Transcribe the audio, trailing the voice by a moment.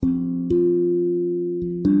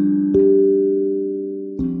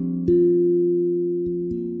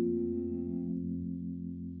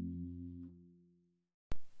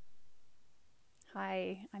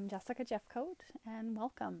Jessica Jeffcoat, and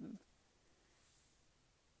welcome.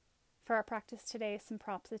 For our practice today, some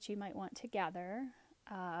props that you might want to gather.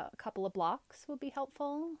 A couple of blocks will be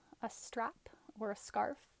helpful, a strap or a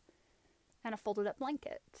scarf, and a folded up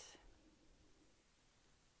blanket.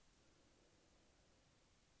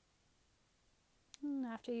 And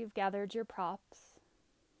after you've gathered your props,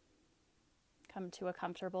 come to a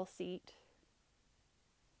comfortable seat.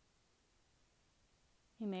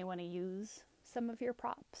 You may want to use some of your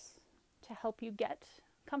props to help you get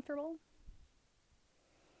comfortable.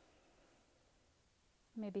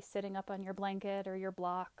 Maybe sitting up on your blanket or your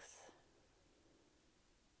blocks.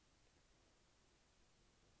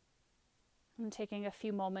 And taking a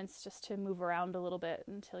few moments just to move around a little bit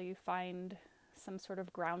until you find some sort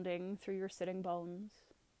of grounding through your sitting bones.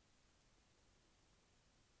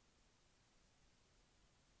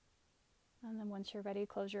 And then once you're ready,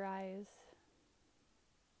 close your eyes.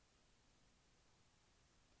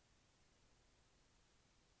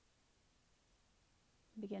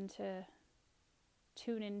 Begin to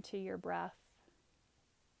tune into your breath,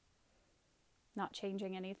 not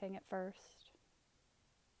changing anything at first.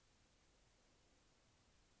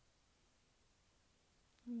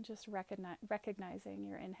 And just recognizing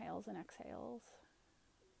your inhales and exhales.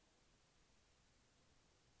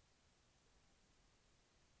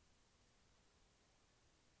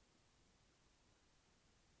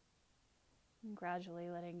 And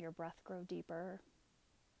gradually letting your breath grow deeper.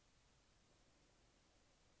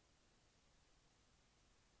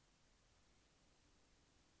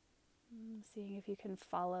 Seeing if you can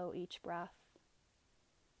follow each breath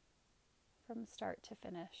from start to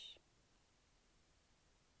finish.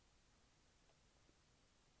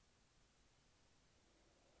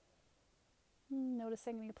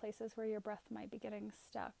 Noticing any places where your breath might be getting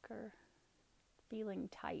stuck or feeling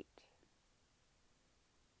tight.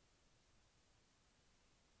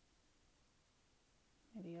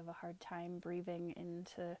 Maybe you have a hard time breathing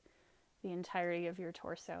into the entirety of your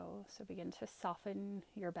torso, so begin to soften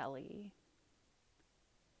your belly.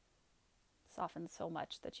 Soften so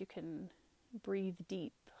much that you can breathe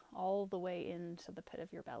deep all the way into the pit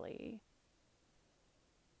of your belly.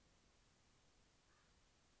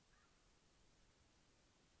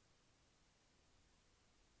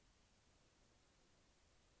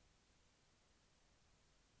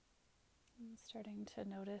 And starting to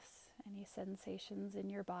notice any sensations in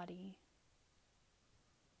your body.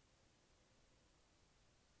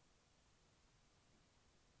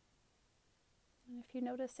 And if you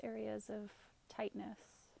notice areas of tightness,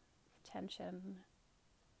 tension,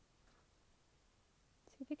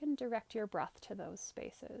 see if you can direct your breath to those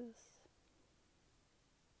spaces.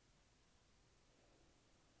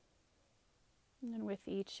 And with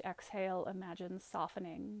each exhale, imagine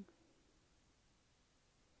softening.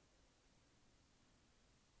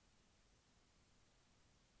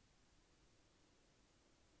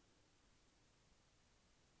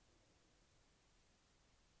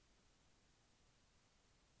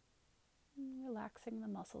 Relaxing the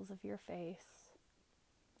muscles of your face,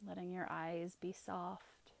 letting your eyes be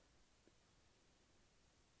soft,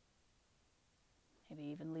 maybe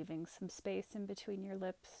even leaving some space in between your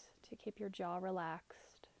lips to keep your jaw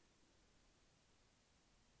relaxed.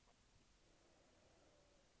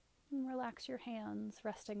 And relax your hands,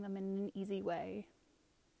 resting them in an easy way.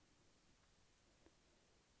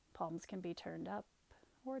 Palms can be turned up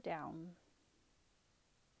or down.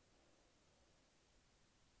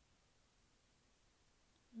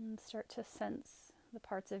 And start to sense the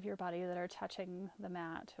parts of your body that are touching the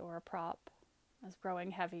mat or a prop as growing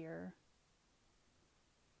heavier,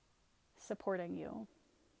 supporting you.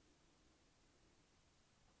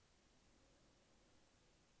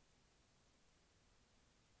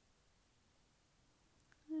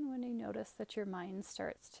 And when you notice that your mind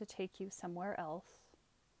starts to take you somewhere else,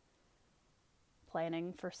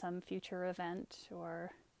 planning for some future event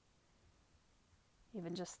or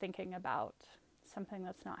even just thinking about something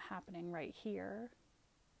that's not happening right here,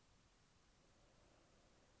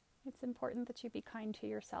 it's important that you be kind to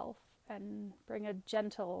yourself and bring a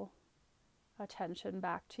gentle attention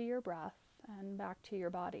back to your breath and back to your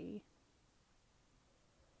body.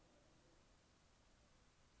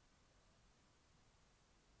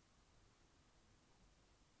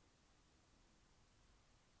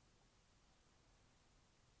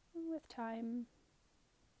 And with time,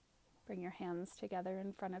 bring your hands together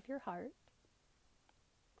in front of your heart.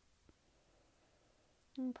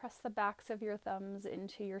 And press the backs of your thumbs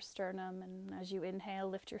into your sternum, and as you inhale,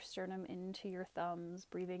 lift your sternum into your thumbs,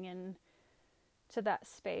 breathing in to that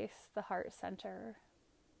space, the heart center.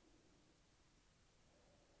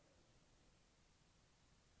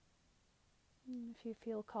 And if you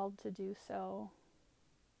feel called to do so,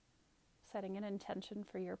 setting an intention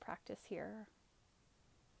for your practice here.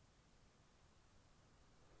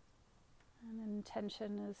 And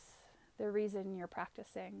intention is the reason you're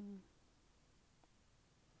practicing.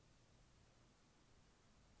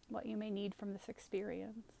 What you may need from this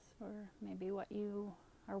experience, or maybe what you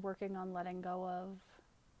are working on letting go of.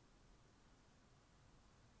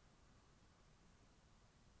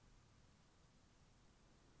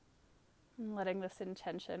 And letting this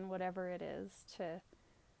intention, whatever it is, to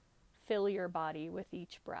fill your body with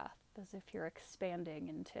each breath, as if you're expanding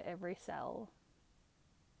into every cell.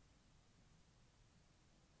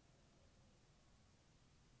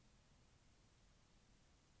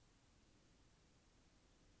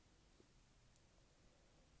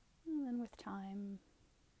 And then with time,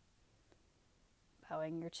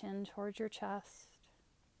 bowing your chin towards your chest,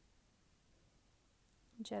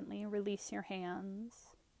 gently release your hands,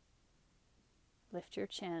 lift your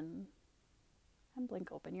chin, and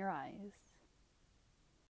blink open your eyes.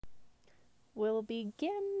 We'll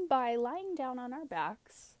begin by lying down on our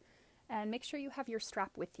backs, and make sure you have your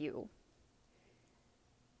strap with you.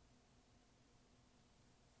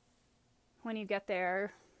 When you get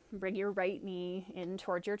there, bring your right knee in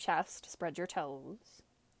towards your chest, spread your toes,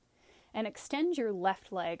 and extend your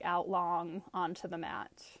left leg out long onto the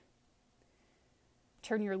mat.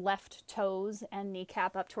 Turn your left toes and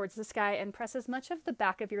kneecap up towards the sky and press as much of the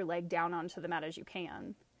back of your leg down onto the mat as you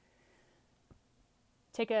can.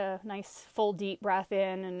 Take a nice full deep breath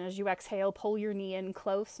in, and as you exhale, pull your knee in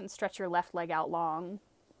close and stretch your left leg out long.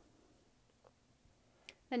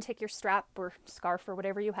 Then take your strap or scarf or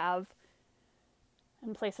whatever you have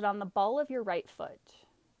and place it on the ball of your right foot.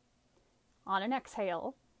 On an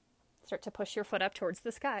exhale, start to push your foot up towards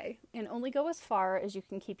the sky and only go as far as you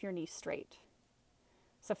can keep your knee straight.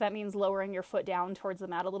 So if that means lowering your foot down towards the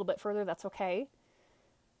mat a little bit further, that's okay.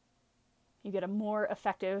 You get a more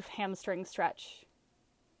effective hamstring stretch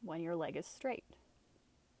when your leg is straight.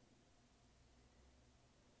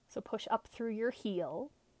 So push up through your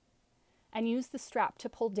heel and use the strap to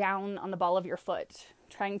pull down on the ball of your foot,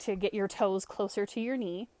 trying to get your toes closer to your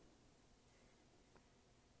knee.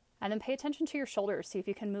 And then pay attention to your shoulders. See if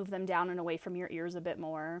you can move them down and away from your ears a bit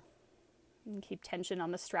more. And keep tension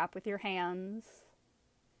on the strap with your hands.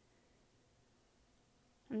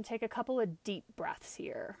 And take a couple of deep breaths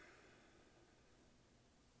here.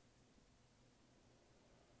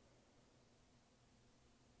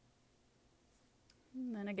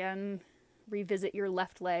 And then again, revisit your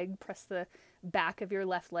left leg. Press the back of your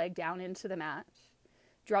left leg down into the mat.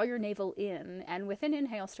 Draw your navel in, and with an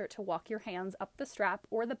inhale, start to walk your hands up the strap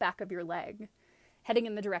or the back of your leg, heading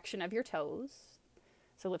in the direction of your toes.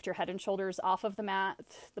 So lift your head and shoulders off of the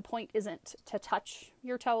mat. The point isn't to touch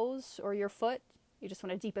your toes or your foot. You just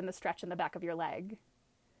want to deepen the stretch in the back of your leg.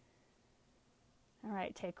 All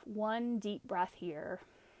right, take one deep breath here.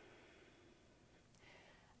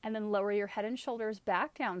 And then lower your head and shoulders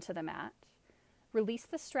back down to the mat. Release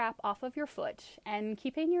the strap off of your foot, and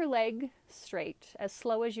keeping your leg straight, as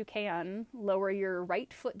slow as you can, lower your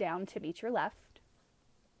right foot down to meet your left.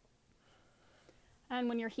 And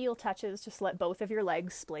when your heel touches, just let both of your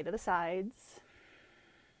legs splay to the sides.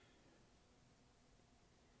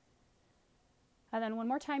 And then one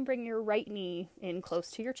more time, bring your right knee in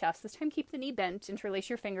close to your chest. This time keep the knee bent, interlace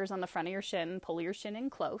your fingers on the front of your shin, pull your shin in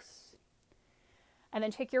close. And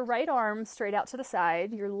then take your right arm straight out to the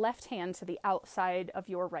side, your left hand to the outside of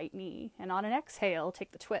your right knee. And on an exhale,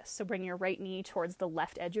 take the twist. So bring your right knee towards the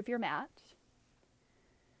left edge of your mat.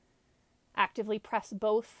 Actively press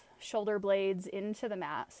both shoulder blades into the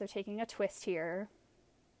mat. So taking a twist here.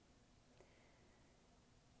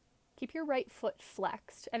 Keep your right foot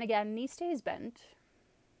flexed. And again, knee stays bent.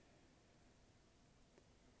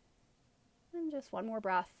 And just one more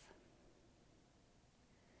breath.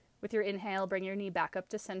 With your inhale, bring your knee back up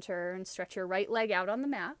to center and stretch your right leg out on the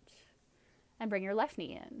mat and bring your left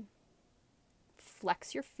knee in.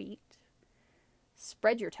 Flex your feet,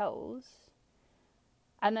 spread your toes,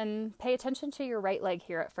 and then pay attention to your right leg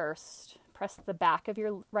here at first. Press the back of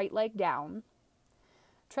your right leg down.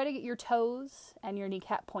 Try to get your toes and your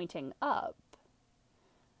kneecap pointing up.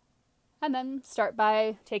 And then start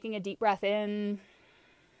by taking a deep breath in.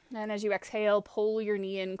 And as you exhale, pull your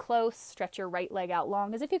knee in close, stretch your right leg out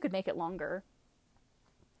long, as if you could make it longer.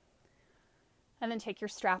 And then take your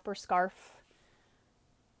strap or scarf,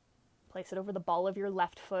 place it over the ball of your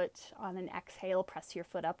left foot. On an exhale, press your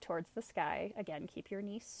foot up towards the sky. Again, keep your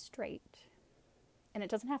knee straight. And it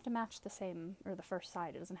doesn't have to match the same, or the first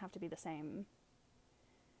side. It doesn't have to be the same.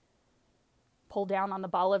 Pull down on the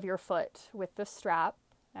ball of your foot with the strap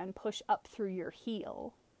and push up through your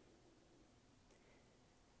heel.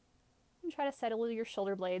 And try to settle your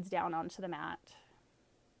shoulder blades down onto the mat.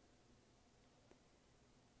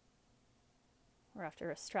 Or after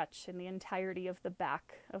a stretch in the entirety of the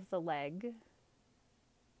back of the leg.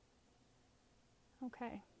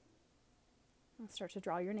 Okay. Now start to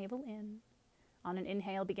draw your navel in. On an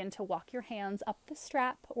inhale, begin to walk your hands up the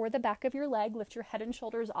strap or the back of your leg. Lift your head and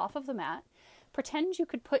shoulders off of the mat. Pretend you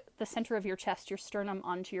could put the center of your chest, your sternum,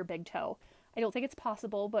 onto your big toe. I don't think it's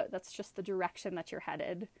possible, but that's just the direction that you're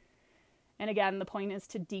headed. And again, the point is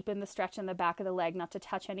to deepen the stretch in the back of the leg, not to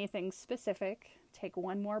touch anything specific. Take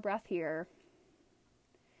one more breath here.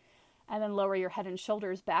 And then lower your head and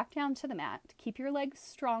shoulders back down to the mat. Keep your legs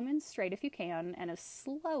strong and straight if you can, and as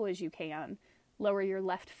slow as you can, lower your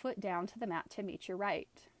left foot down to the mat to meet your right.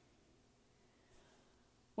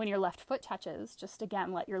 When your left foot touches, just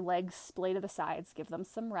again, let your legs splay to the sides, give them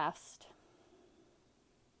some rest.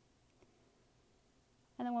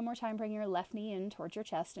 And then one more time, bring your left knee in towards your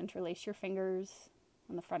chest, interlace your fingers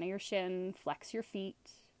on the front of your shin, flex your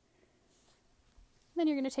feet. Then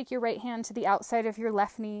you're going to take your right hand to the outside of your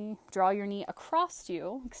left knee, draw your knee across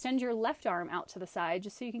you, extend your left arm out to the side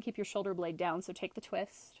just so you can keep your shoulder blade down, so take the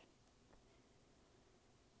twist.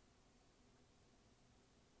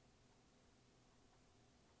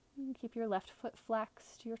 And keep your left foot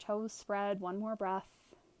flexed, your toes spread, one more breath.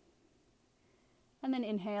 And then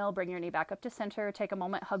inhale, bring your knee back up to center, take a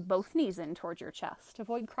moment, hug both knees in towards your chest.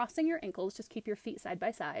 Avoid crossing your ankles, just keep your feet side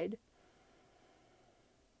by side.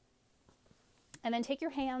 And then take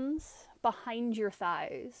your hands behind your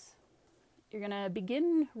thighs. You're going to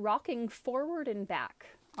begin rocking forward and back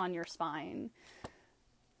on your spine.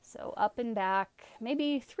 So up and back,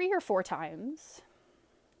 maybe 3 or 4 times.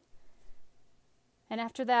 And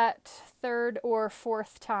after that 3rd or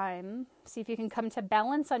 4th time, see if you can come to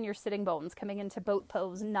balance on your sitting bones, coming into boat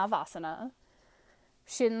pose, Navasana.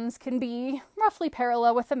 Shins can be roughly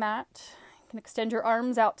parallel with the mat. You can extend your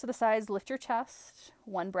arms out to the sides, lift your chest.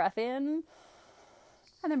 One breath in.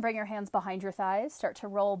 And then bring your hands behind your thighs. Start to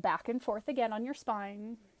roll back and forth again on your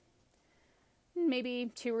spine.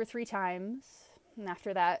 Maybe 2 or 3 times. And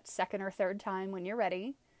after that 2nd or 3rd time when you're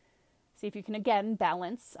ready, see if you can again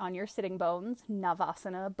balance on your sitting bones.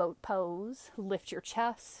 Navasana, boat pose. Lift your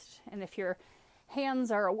chest. And if your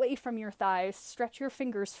hands are away from your thighs, stretch your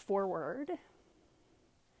fingers forward.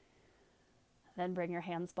 Then bring your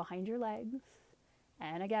hands behind your legs.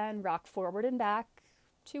 And again, rock forward and back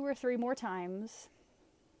 2 or 3 more times.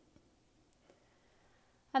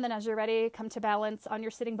 And then as you're ready, come to balance on your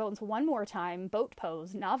sitting bones one more time, boat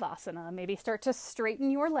pose, Navasana. Maybe start to straighten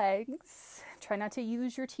your legs. Try not to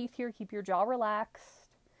use your teeth here. Keep your jaw relaxed.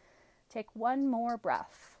 Take one more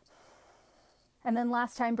breath. And then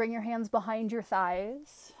last time, bring your hands behind your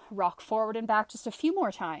thighs. Rock forward and back just a few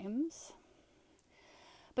more times.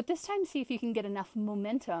 But this time, see if you can get enough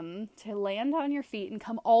momentum to land on your feet and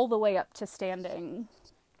come all the way up to standing.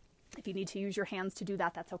 If you need to use your hands to do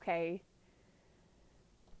that, that's okay.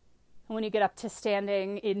 When you get up to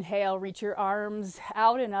standing, inhale, reach your arms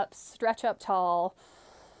out and up, stretch up tall.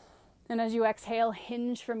 And as you exhale,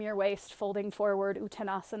 hinge from your waist, folding forward,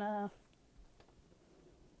 Uttanasana.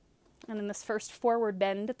 And in this first forward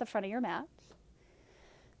bend at the front of your mat,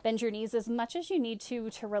 bend your knees as much as you need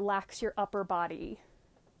to relax your upper body.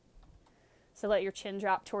 So let your chin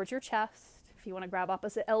drop towards your chest. If you want to grab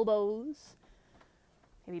opposite elbows,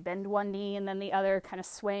 maybe bend one knee and then the other, kind of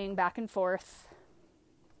swaying back and forth.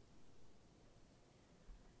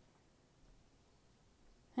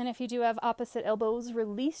 And if you do have opposite elbows,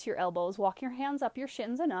 release your elbows. Walk your hands up your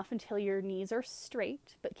shins enough until your knees are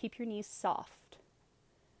straight, but keep your knees soft.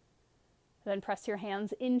 Then press your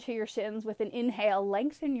hands into your shins with an inhale.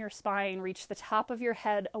 Lengthen your spine. Reach the top of your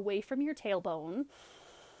head away from your tailbone.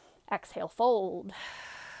 Exhale, fold.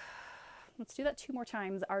 Let's do that 2 more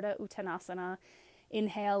times. Ardha Uttanasana.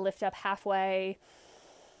 Inhale, lift up halfway.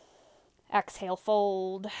 Exhale,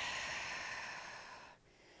 fold.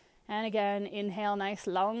 And again, inhale, nice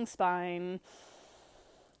long spine.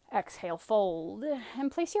 Exhale, fold. And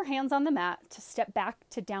place your hands on the mat to step back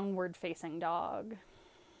to downward facing dog.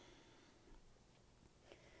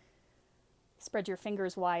 Spread your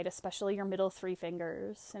fingers wide, especially your middle 3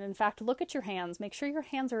 fingers. And in fact, look at your hands. Make sure your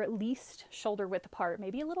hands are at least shoulder width apart,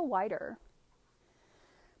 maybe a little wider.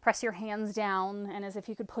 Press your hands down, and as if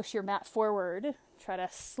you could push your mat forward, try to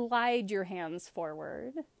slide your hands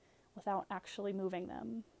forward without actually moving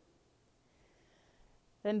them.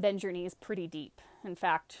 Then bend your knees pretty deep. In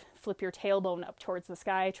fact, flip your tailbone up towards the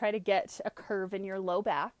sky. Try to get a curve in your low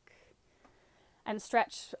back. And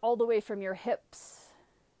stretch all the way from your hips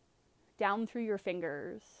down through your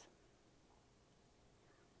fingers.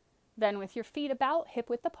 Then with your feet about hip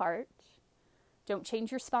width apart, Don't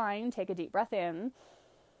change your spine. Take a deep breath in.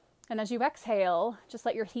 And as you exhale, just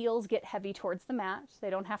let your heels get heavy towards the mat. They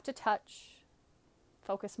don't have to touch.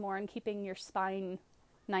 Focus more on keeping your spine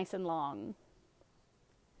nice and long.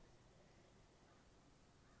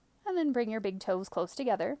 And then bring your big toes close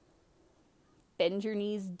together. Bend your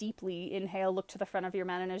knees deeply. Inhale, look to the front of your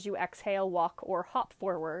mat. And as you exhale, walk or hop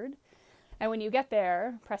forward. And when you get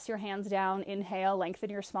there, press your hands down. Inhale, lengthen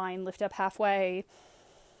your spine, lift up halfway.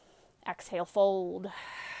 Exhale, fold.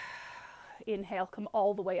 Inhale, come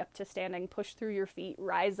all the way up to standing. Push through your feet,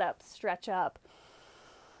 rise up, stretch up.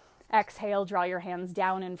 Exhale, draw your hands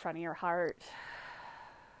down in front of your heart.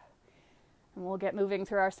 And we'll get moving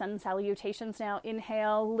through our sun salutations now.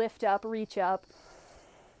 Inhale, lift up, reach up.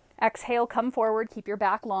 Exhale, come forward, keep your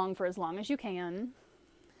back long for as long as you can.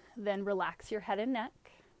 Then relax your head and neck.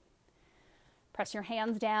 Press your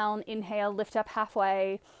hands down. Inhale, lift up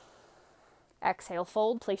halfway. Exhale,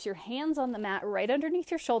 fold. Place your hands on the mat right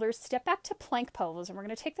underneath your shoulders. Step back to plank pose. And we're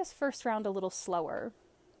going to take this first round a little slower.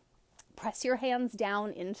 Press your hands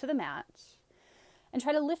down into the mat. And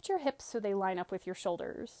try to lift your hips so they line up with your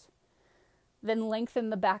shoulders. Then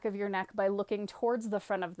lengthen the back of your neck by looking towards the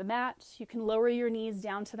front of the mat. You can lower your knees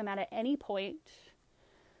down to the mat at any point.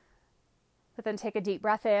 But then take a deep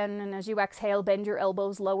breath in. And as you exhale, bend your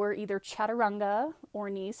elbows lower, either chaturanga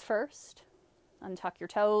or knees first. Untuck your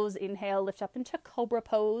toes. Inhale, lift up into cobra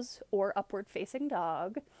pose or upward facing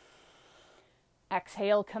dog.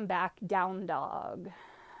 Exhale, come back, down dog.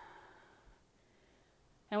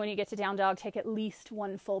 And when you get to down dog, take at least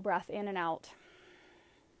one full breath in and out.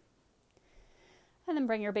 And then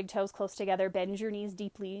bring your big toes close together. Bend your knees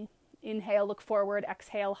deeply. Inhale, look forward.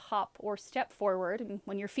 Exhale, hop or step forward. And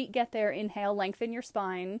when your feet get there, inhale, lengthen your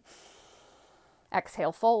spine.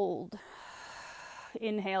 Exhale, fold.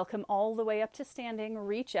 Inhale, come all the way up to standing,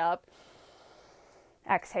 reach up.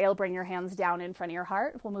 Exhale, bring your hands down in front of your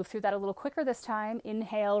heart. We'll move through that a little quicker this time.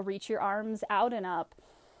 Inhale, reach your arms out and up.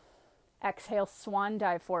 Exhale, swan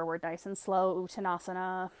dive forward, nice and slow,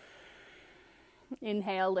 Uttanasana.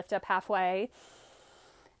 Inhale, lift up halfway.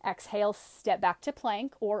 Exhale, step back to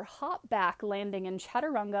plank or hop back, landing in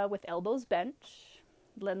chaturanga with elbows bent.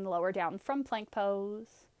 Then lower down from plank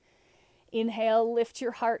pose. Inhale, lift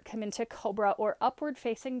your heart, come into cobra or upward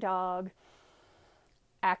facing dog.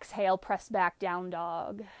 Exhale, press back, down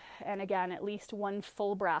dog. And again, at least one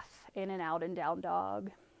full breath in and out and down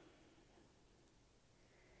dog.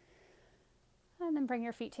 And then bring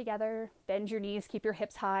your feet together, bend your knees, keep your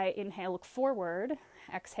hips high. Inhale, look forward.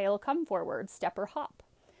 Exhale, come forward, step or hop.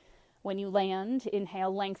 When you land,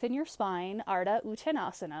 inhale, lengthen your spine, Ardha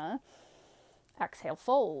Uttanasana. Exhale,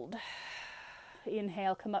 fold.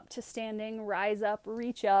 Inhale, come up to standing, rise up,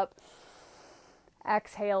 reach up.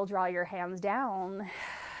 Exhale, draw your hands down.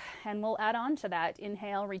 And we'll add on to that.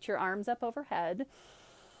 Inhale, reach your arms up overhead.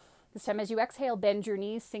 This time as you exhale, bend your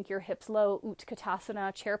knees, sink your hips low,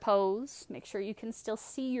 Utkatasana, chair pose. Make sure you can still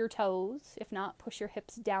see your toes. If not, push your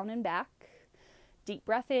hips down and back. Deep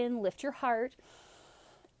breath in, lift your heart.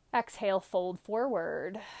 Exhale, fold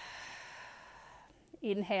forward.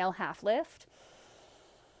 Inhale, half lift.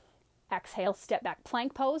 Exhale, step back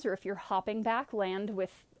plank pose, or if you're hopping back, land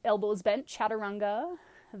with elbows bent, chaturanga,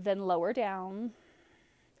 then lower down.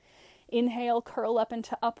 Inhale, curl up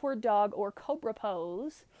into upward dog or cobra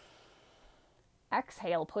pose.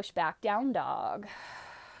 Exhale, push back, down dog.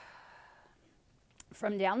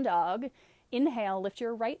 From down dog, inhale, lift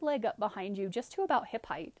your right leg up behind you just to about hip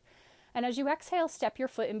height. And as you exhale, step your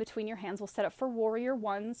foot in between your hands. We'll set up for warrior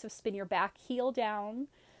one. So spin your back heel down,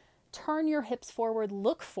 turn your hips forward,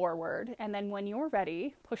 look forward. And then when you're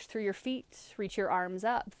ready, push through your feet, reach your arms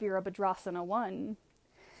up, Virabhadrasana 1.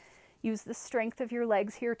 Use the strength of your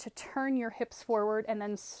legs here to turn your hips forward and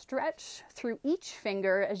then stretch through each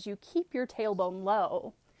finger as you keep your tailbone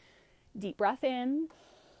low. Deep breath in.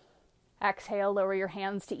 Exhale, lower your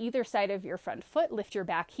hands to either side of your front foot. Lift your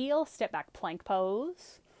back heel, step back plank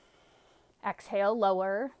pose. Exhale,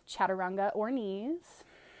 lower, chaturanga or knees.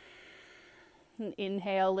 And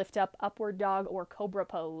inhale, lift up, upward dog or cobra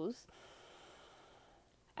pose.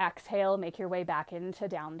 Exhale, make your way back into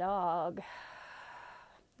down dog.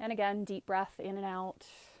 And again, deep breath in and out.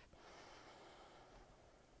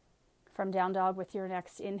 From down dog with your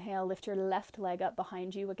next inhale, lift your left leg up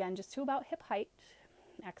behind you, again, just to about hip height.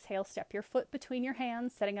 Exhale, step your foot between your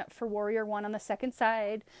hands, setting up for warrior one on the second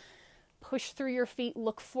side. Push through your feet,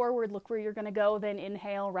 look forward, look where you're going to go. Then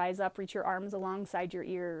inhale, rise up, reach your arms alongside your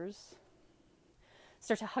ears.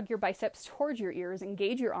 Start to hug your biceps towards your ears,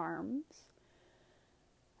 engage your arms.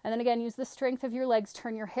 And then again, use the strength of your legs,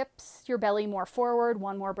 turn your hips, your belly more forward.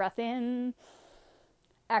 One more breath in.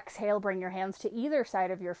 Exhale, bring your hands to either side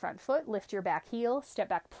of your front foot. Lift your back heel, step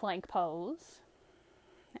back plank pose.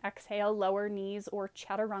 Exhale, lower knees or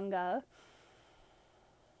chaturanga.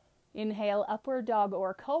 Inhale, upward dog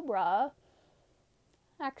or cobra.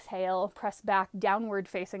 Exhale, press back, downward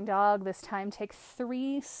facing dog. This time take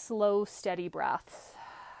 3 slow, steady breaths.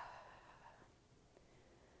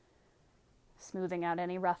 Smoothing out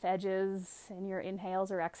any rough edges in your inhales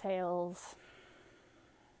or exhales.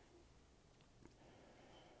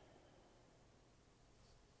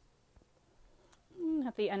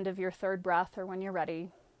 At the end of your third breath, or when you're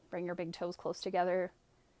ready, bring your big toes close together.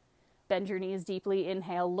 Bend your knees deeply.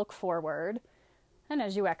 Inhale, look forward. And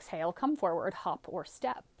as you exhale, come forward, hop or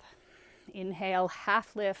step. Inhale,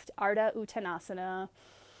 half lift, Ardha Uttanasana.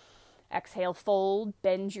 Exhale, fold,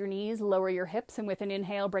 bend your knees, lower your hips, and with an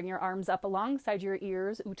inhale, bring your arms up alongside your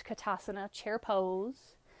ears, Utkatasana, chair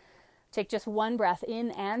pose. Take just one breath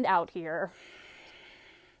in and out here.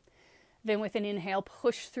 Then with an inhale,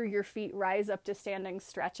 push through your feet, rise up to standing,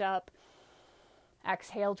 stretch up.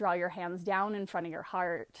 Exhale, draw your hands down in front of your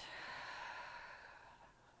heart.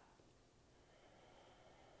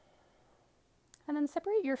 And then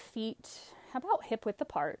separate your feet about hip width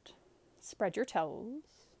apart. Spread your toes.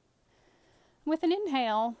 With an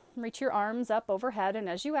inhale, reach your arms up overhead, and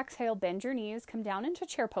as you exhale, bend your knees, come down into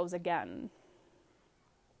chair pose again.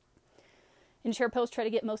 In chair pose, try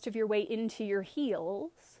to get most of your weight into your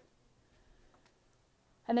heels.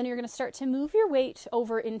 And then you're going to start to move your weight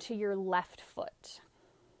over into your left foot.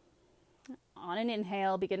 On an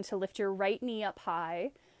inhale, begin to lift your right knee up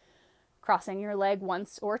high, crossing your leg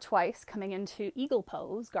once or twice, coming into eagle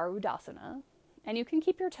pose, Garudasana. And you can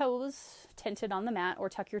keep your toes tented on the mat or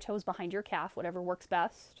tuck your toes behind your calf, whatever works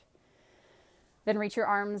best. Then reach your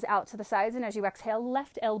arms out to the sides, and as you exhale,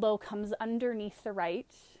 left elbow comes underneath the right.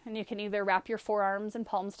 And you can either wrap your forearms and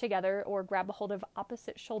palms together or grab a hold of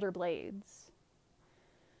opposite shoulder blades.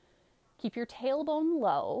 Keep your tailbone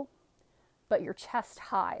low, but your chest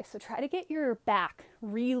high. So try to get your back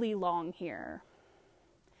really long here.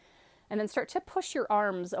 And then start to push your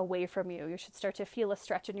arms away from you. You should start to feel a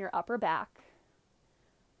stretch in your upper back.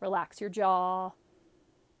 Relax your jaw.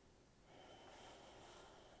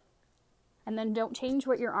 And then don't change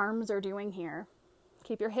what your arms are doing here.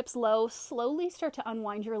 Keep your hips low. Slowly start to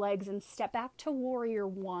unwind your legs and step back to warrior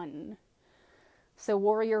one. So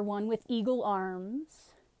warrior one with eagle arms.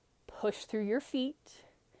 Push through your feet.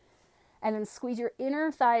 And then squeeze your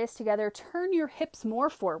inner thighs together. Turn your hips more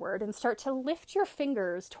forward and start to lift your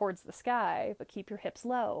fingers towards the sky, but keep your hips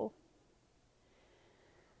low.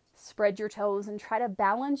 Spread your toes and try to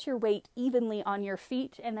balance your weight evenly on your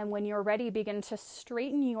feet. And then when you're ready, begin to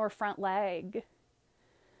straighten your front leg.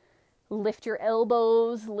 Lift your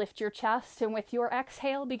elbows, lift your chest, and with your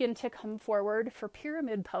exhale, begin to come forward for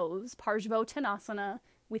pyramid pose, Parsvottanasana,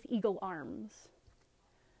 with eagle arms.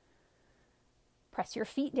 Press your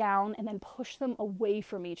feet down and then push them away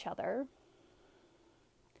from each other.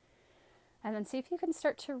 And then see if you can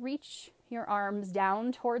start to reach your arms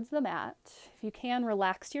down towards the mat. If you can,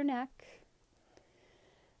 relax your neck.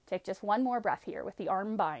 Take just one more breath here with the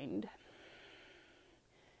arm bind.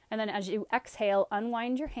 And then as you exhale,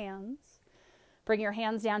 unwind your hands. Bring your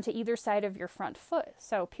hands down to either side of your front foot.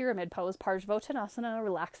 So pyramid pose, Parsvottanasana.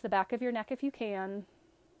 Relax the back of your neck if you can.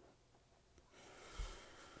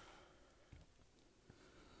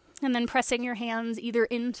 And then pressing your hands either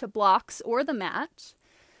into blocks or the mat.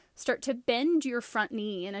 Start to bend your front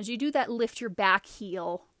knee. And as you do that, lift your back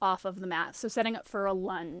heel off of the mat. So setting up for a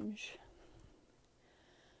lunge.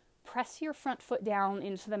 Press your front foot down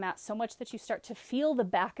into the mat so much that you start to feel the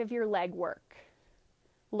back of your leg work.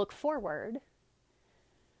 Look forward.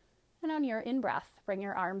 And on your in-breath, bring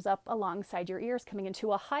your arms up alongside your ears, coming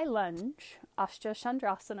into a high lunge, Ashta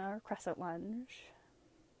Chandrasana, or crescent lunge.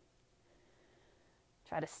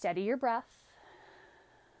 Try to steady your breath.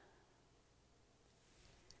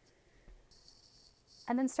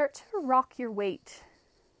 And then start to rock your weight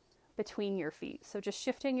between your feet. So just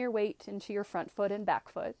shifting your weight into your front foot and back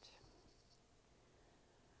foot.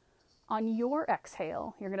 On your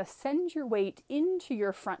exhale, you're going to send your weight into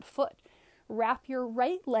your front foot. Wrap your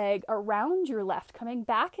right leg around your left, coming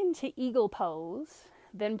back into eagle pose.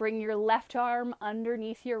 Then bring your left arm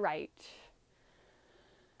underneath your right.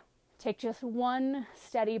 Take just one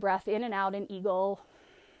steady breath in and out in eagle.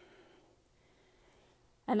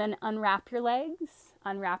 And then unwrap your legs,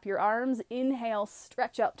 unwrap your arms. Inhale,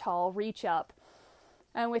 stretch up tall, reach up.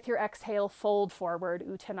 And with your exhale, fold forward,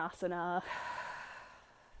 Uttanasana.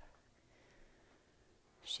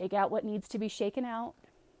 Shake out what needs to be shaken out.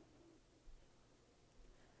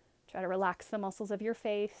 Try to relax the muscles of your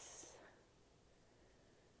face.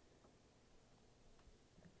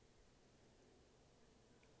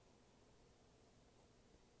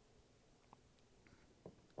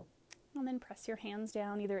 And then press your hands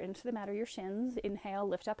down either into the mat or your shins. Inhale,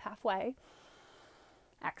 lift up halfway.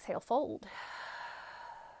 Exhale, fold.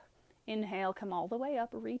 Inhale, come all the way up,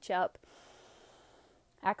 reach up.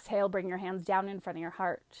 Exhale, bring your hands down in front of your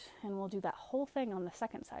heart. And we'll do that whole thing on the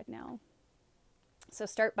second side now. So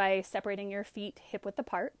start by separating your feet hip width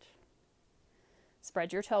apart.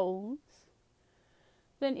 Spread your toes.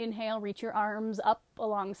 Then inhale, reach your arms up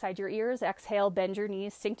alongside your ears. Exhale, bend your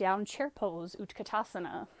knees, sink down, chair pose,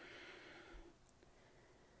 Utkatasana.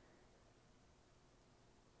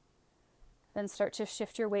 Then start to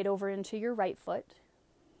shift your weight over into your right foot.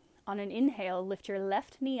 On an inhale, lift your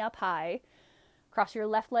left knee up high. Cross your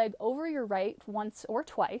left leg over your right once or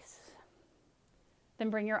twice. Then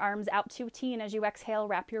bring your arms out to a T, and as you exhale,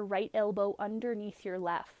 wrap your right elbow underneath your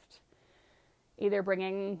left. Either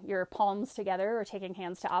bringing your palms together or taking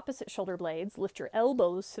hands to opposite shoulder blades. Lift your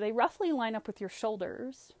elbows so they roughly line up with your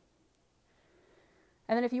shoulders.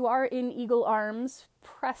 And then if you are in eagle arms,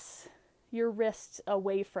 press your wrists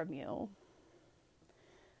away from you.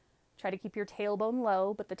 Try to keep your tailbone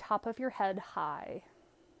low, but the top of your head high.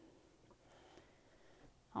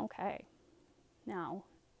 Okay. Now,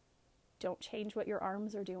 don't change what your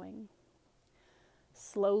arms are doing.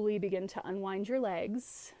 Slowly begin to unwind your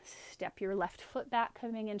legs. Step your left foot back,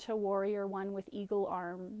 coming into warrior one with eagle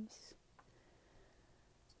arms.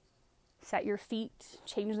 Set your feet,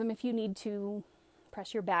 change them if you need to.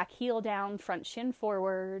 Press your back heel down, front shin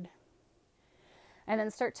forward. And then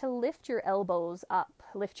start to lift your elbows up.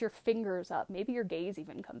 Lift your fingers up. Maybe your gaze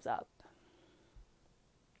even comes up.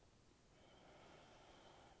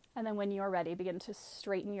 And then when you're ready, begin to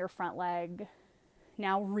straighten your front leg.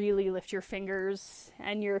 Now really lift your fingers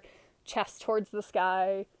and your chest towards the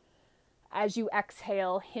sky. As you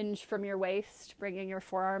exhale, hinge from your waist, bringing your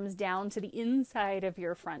forearms down to the inside of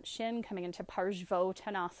your front shin, coming into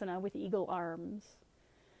Parsvottanasana with eagle arms.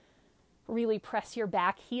 Really press your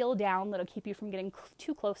back heel down. That'll keep you from getting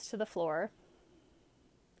too close to the floor.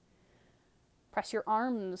 Press your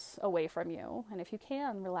arms away from you. And if you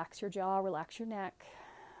can, relax your jaw, relax your neck.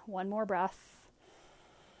 One more breath.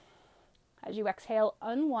 As you exhale,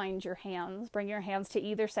 unwind your hands. Bring your hands to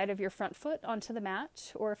either side of your front foot onto the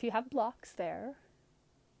mat, or if you have blocks there,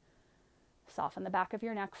 soften the back of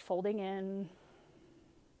your neck, folding in.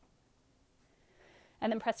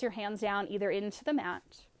 And then press your hands down either into the mat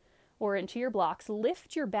or into your blocks.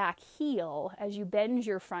 Lift your back heel as you bend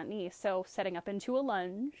your front knee, so setting up into a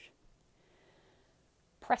lunge.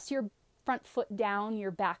 Press your front foot down, your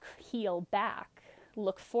back heel back.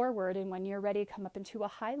 Look forward, and when you're ready, come up into a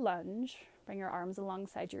high lunge. Bring your arms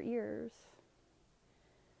alongside your ears.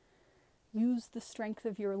 Use the strength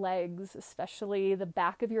of your legs, especially the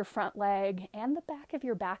back of your front leg and the back of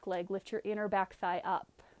your back leg. Lift your inner back thigh up.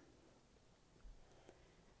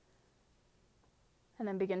 And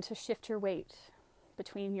then begin to shift your weight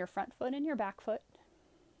between your front foot and your back foot.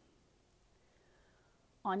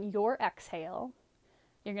 On your exhale,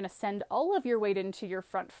 you're going to send all of your weight into your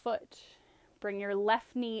front foot. Bring your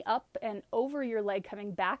left knee up and over your leg,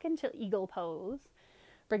 coming back into eagle pose.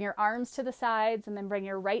 Bring your arms to the sides and then bring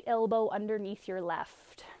your right elbow underneath your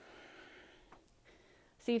left.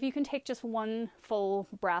 See if you can take just one full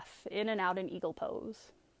breath in and out in eagle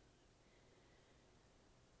pose.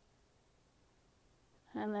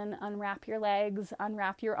 And then unwrap your legs,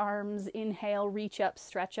 unwrap your arms, inhale, reach up,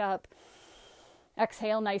 stretch up.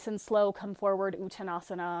 Exhale, nice and slow, come forward,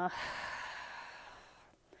 Uttanasana.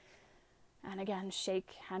 And again,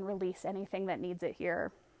 shake and release anything that needs it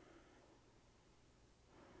here.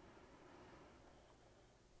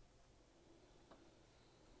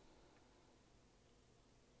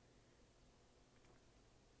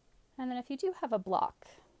 And then if you do have a block,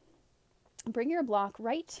 bring your block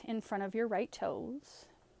right in front of your right toes.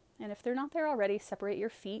 And if they're not there already, separate your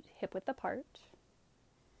feet hip width apart.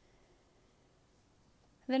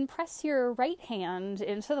 Then press your right hand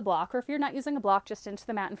into the block, or if you're not using a block, just into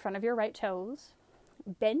the mat in front of your right toes.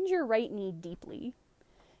 Bend your right knee deeply.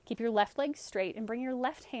 Keep your left leg straight and bring your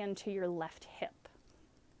left hand to your left hip.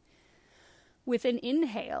 With an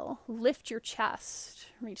inhale, lift your chest,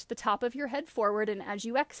 reach the top of your head forward, and as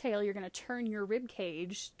you exhale, you're going to turn your rib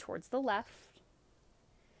cage towards the left.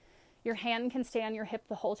 Your hand can stay on your hip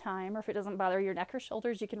the whole time, or if it doesn't bother your neck or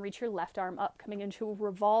shoulders, you can reach your left arm up, coming into a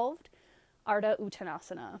revolved Ardha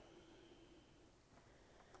Uttanasana.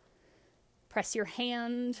 Press your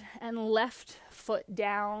hand and left foot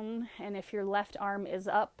down, and if your left arm is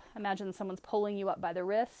up, imagine someone's pulling you up by the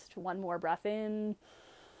wrist. One more breath in.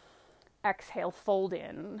 Exhale, fold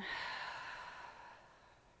in.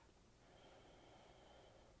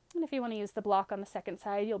 And if you want to use the block on the second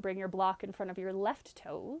side, you'll bring your block in front of your left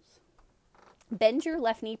toes. Bend your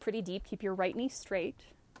left knee pretty deep. Keep your right knee straight.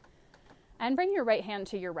 And bring your right hand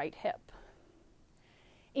to your right hip.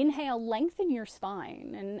 Inhale, lengthen your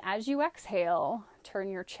spine. And as you exhale, turn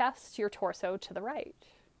your chest, your torso to the right.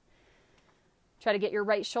 Try to get your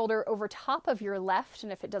right shoulder over top of your left.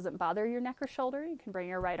 And if it doesn't bother your neck or shoulder, you can bring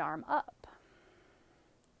your right arm up.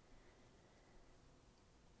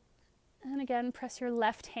 And again, press your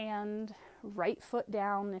left hand, right foot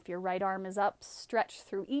down. If your right arm is up, stretch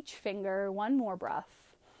through each finger. One more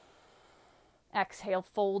breath. Exhale,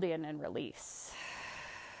 fold in and release.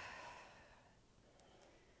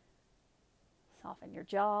 Soften your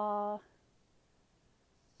jaw.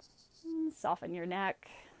 Soften your neck.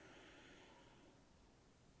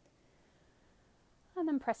 And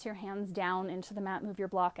then press your hands down into the mat. Move your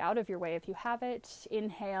block out of your way if you have it.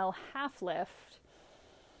 Inhale, half lift.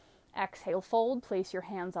 Exhale, fold. Place your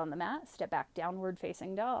hands on the mat. Step back, downward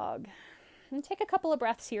facing dog. And take a couple of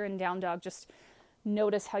breaths here in down dog. Just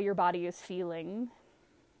notice how your body is feeling.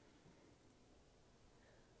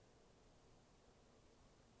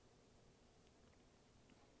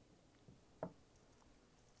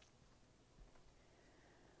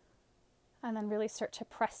 And then really start to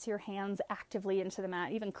press your hands actively into the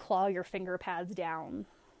mat. Even claw your finger pads down.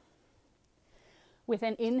 With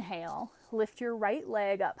an inhale, lift your right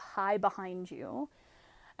leg up high behind you.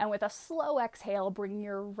 And with a slow exhale, bring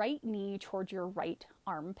your right knee towards your right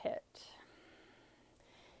armpit.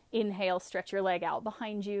 Inhale, stretch your leg out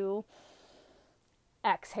behind you.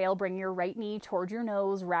 Exhale, bring your right knee towards your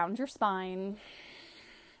nose, round your spine.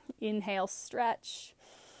 Inhale, stretch.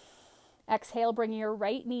 Exhale, bring your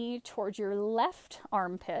right knee towards your left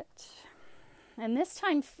armpit. And this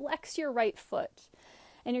time, flex your right foot.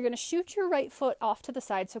 And you're going to shoot your right foot off to the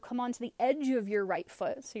side. So come onto the edge of your right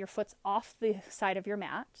foot. So your foot's off the side of your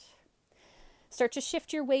mat. Start to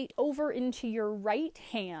shift your weight over into your right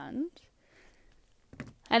hand.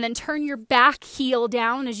 And then turn your back heel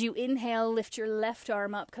down as you inhale. Lift your left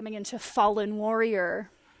arm up, coming into Fallen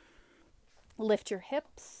Warrior. Lift your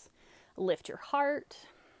hips. Lift your heart.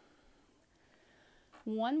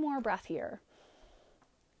 One more breath here.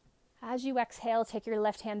 As you exhale, take your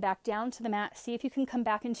left hand back down to the mat. See if you can come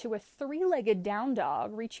back into a three-legged down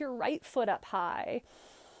dog. Reach your right foot up high.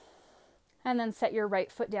 And then set your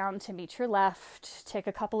right foot down to meet your left. Take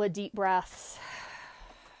a couple of deep breaths.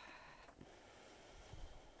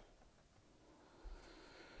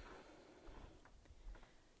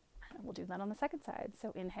 And we'll do that on the second side.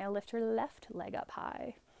 So inhale, lift your left leg up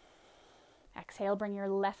high. Exhale, bring your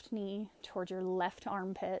left knee towards your left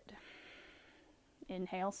armpit.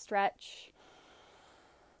 Inhale, stretch.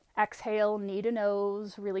 Exhale, knee to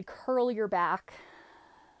nose. Really curl your back.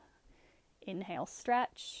 Inhale,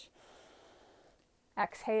 stretch.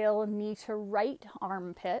 Exhale, knee to right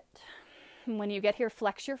armpit. And when you get here,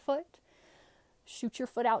 flex your foot. Shoot your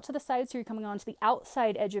foot out to the side so you're coming onto the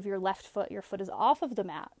outside edge of your left foot. Your foot is off of the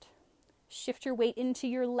mat. Shift your weight into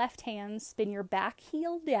your left hand. Spin your back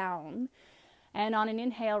heel down. And on an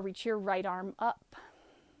inhale, reach your right arm up.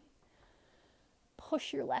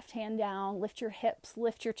 Push your left hand down. Lift your hips.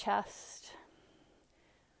 Lift your chest.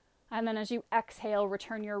 And then as you exhale,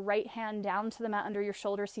 return your right hand down to the mat under your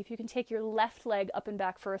shoulder. See if you can take your left leg up and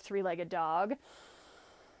back for a three-legged dog.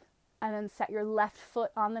 And then set your left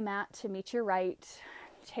foot on the mat to meet your right.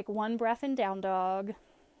 Take one breath in down dog.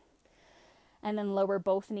 And then lower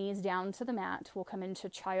both knees down to the mat. We'll come into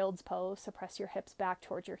child's pose. So press your hips back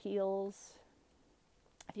towards your heels.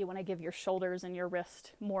 If you want to give your shoulders and your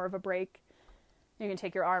wrist more of a break, you can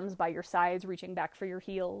take your arms by your sides, reaching back for your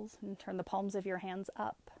heels, and turn the palms of your hands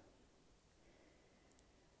up.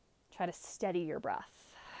 Try to steady your breath.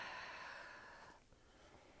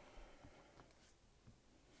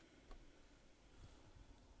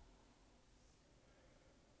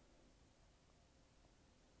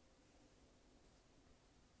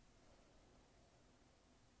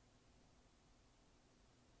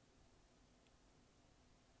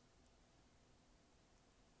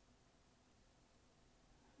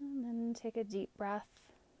 And then take a deep breath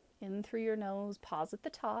in through your nose, pause at the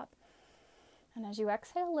top. And as you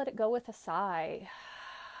exhale, let it go with a sigh.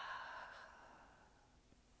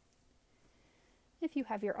 If you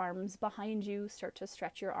have your arms behind you, start to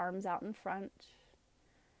stretch your arms out in front.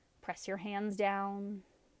 Press your hands down.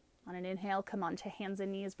 On an inhale, come onto hands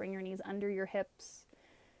and knees. Bring your knees under your hips.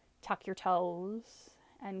 Tuck your toes.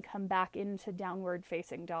 And come back into downward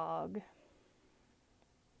facing dog.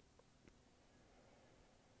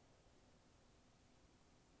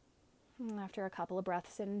 And after a couple of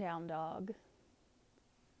breaths in down dog,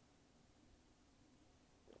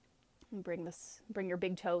 bring your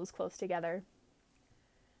big toes close together.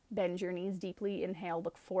 Bend your knees deeply. Inhale,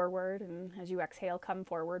 look forward. And as you exhale, come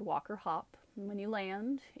forward, walk or hop. And when you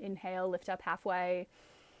land, inhale, lift up halfway.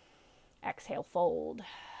 Exhale, fold.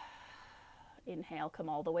 Inhale, come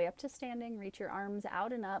all the way up to standing. Reach your arms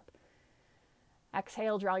out and up.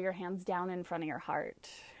 Exhale, draw your hands down in front of your heart.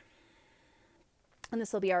 And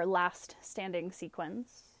this will be our last standing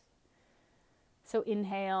sequence. So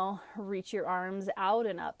inhale, reach your arms out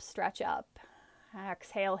and up, stretch up.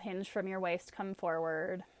 Exhale, hinge from your waist, come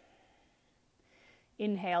forward.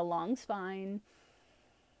 Inhale, long spine.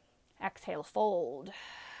 Exhale, fold.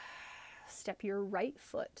 Step your right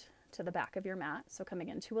foot to the back of your mat, so coming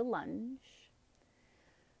into a lunge.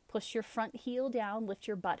 Push your front heel down, lift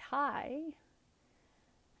your butt high.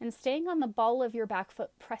 And staying on the ball of your back foot,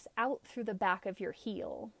 press out through the back of your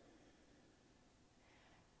heel.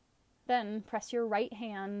 Then press your right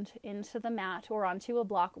hand into the mat or onto a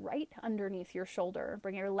block right underneath your shoulder.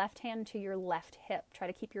 Bring your left hand to your left hip. Try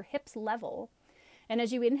to keep your hips level. And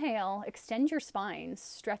as you inhale, extend your spine,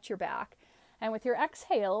 stretch your back. And with your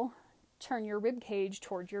exhale, turn your rib cage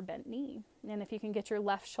towards your bent knee. And if you can get your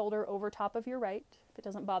left shoulder over top of your right, if it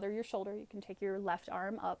doesn't bother your shoulder, you can take your left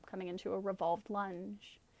arm up, coming into a revolved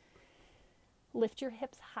lunge. Lift your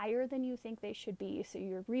hips higher than you think they should be, so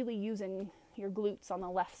you're really using your glutes on the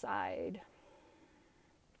left side.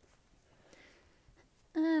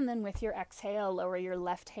 And then with your exhale, lower your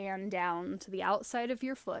left hand down to the outside of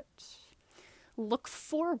your foot. Look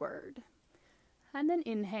forward. And then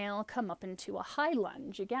inhale, come up into a high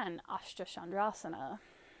lunge. Again, Ashtha Chandrasana.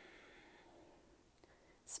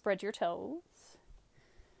 Spread your toes.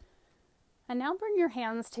 And now bring your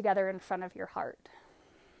hands together in front of your heart.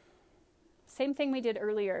 Same thing we did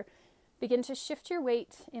earlier. Begin to shift your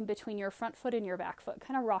weight in between your front foot and your back foot,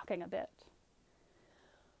 kind of rocking a bit.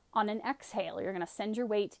 On an exhale, you're going to send your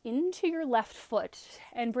weight into your left foot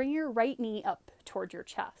and bring your right knee up toward your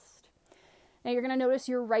chest. Now you're going to notice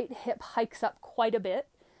your right hip hikes up quite a bit.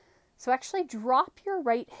 So actually drop your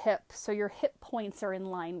right hip so your hip points are in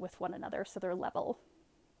line with one another, so they're level.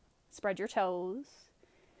 Spread your toes.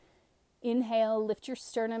 Inhale, lift your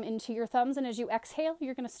sternum into your thumbs, and as you exhale,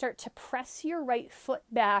 you're going to start to press your right foot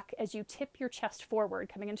back as you tip your chest forward,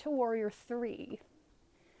 coming into Warrior 3.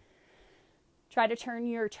 Try to turn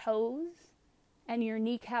your toes and your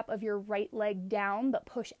kneecap of your right leg down, but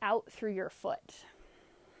push out through your foot.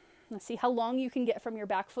 Let's see how long you can get from your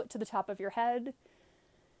back foot to the top of your head.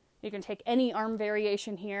 You can take any arm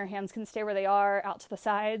variation here. Hands can stay where they are, out to the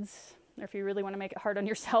sides. Or if you really want to make it hard on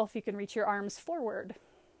yourself, you can reach your arms forward.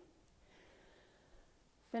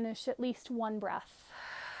 Finish at least one breath.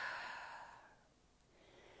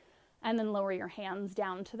 And then lower your hands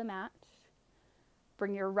down to the mat.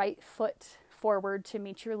 Bring your right foot forward to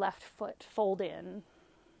meet your left foot. Fold in.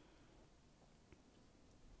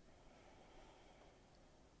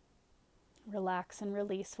 Relax and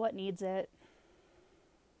release what needs it.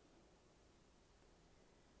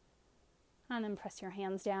 And then press your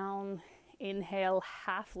hands down. Inhale,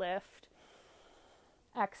 half lift.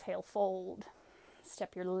 Exhale, fold.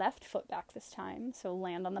 Step your left foot back this time, so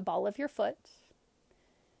land on the ball of your foot.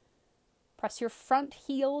 Press your front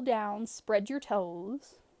heel down, spread your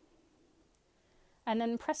toes. And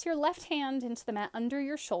then press your left hand into the mat under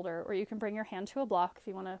your shoulder, or you can bring your hand to a block if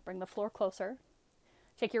you want to bring the floor closer.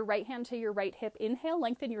 Take your right hand to your right hip. Inhale,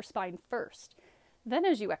 lengthen your spine first. Then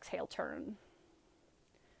as you exhale, turn.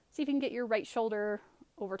 See if you can get your right shoulder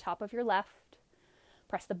over top of your left.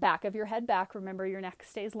 Press the back of your head back. Remember, your neck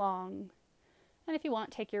stays long. And if you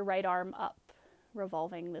want, take your right arm up,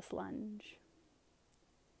 revolving this lunge.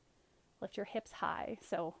 Lift your hips high.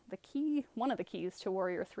 So one of the keys to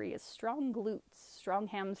Warrior 3 is strong glutes, strong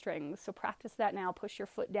hamstrings. So practice that now. Push your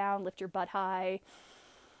foot down, lift your butt high.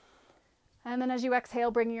 And then as you exhale,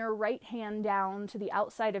 bring your right hand down to the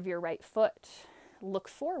outside of your right foot. Look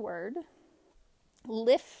forward.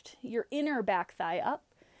 Lift your inner back thigh up.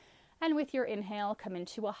 And with your inhale, come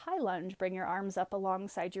into a high lunge. Bring your arms up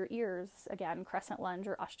alongside your ears. Again, crescent lunge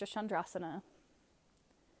or Ashtha Chandrasana.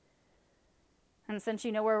 And since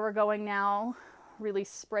you know where we're going now, really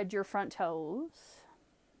spread your front toes.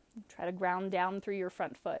 Try to ground down through your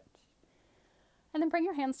front foot. And then bring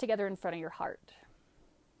your hands together in front of your heart.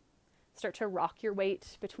 Start to rock your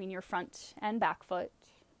weight between your front and back foot.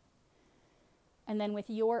 And then with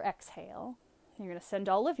your exhale, you're going to send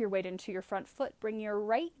all of your weight into your front foot. Bring your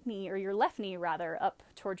right knee, or your left knee rather, up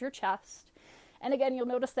towards your chest. And again, you'll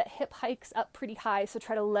notice that hip hikes up pretty high, so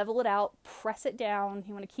try to level it out, press it down.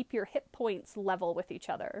 You want to keep your hip points level with each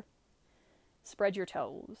other. Spread your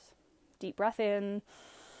toes. Deep breath in.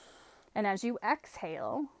 And as you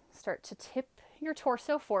exhale, start to tip your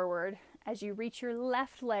torso forward as you reach your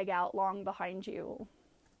left leg out long behind you.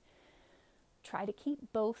 Try to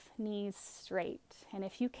keep both knees straight. And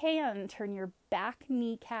if you can, turn your back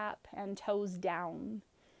kneecap and toes down.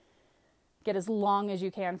 Get as long as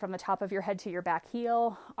you can from the top of your head to your back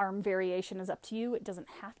heel. Arm variation is up to you. It doesn't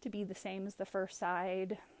have to be the same as the first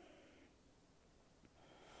side.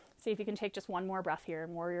 See if you can take just one more breath here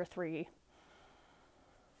in Warrior 3.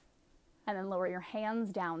 And then lower your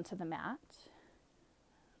hands down to the mat.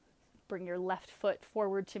 Bring your left foot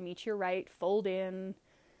forward to meet your right. Fold in.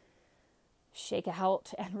 Shake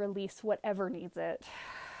out and release whatever needs it.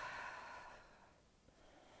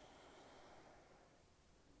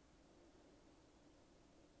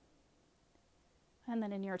 And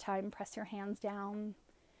then in your time, press your hands down.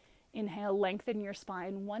 Inhale, lengthen your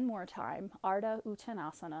spine one more time. Ardha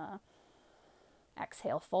Uttanasana.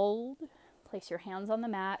 Exhale, fold. Place your hands on the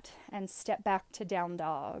mat and step back to down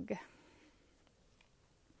dog.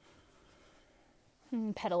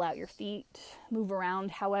 Pedal out your feet, move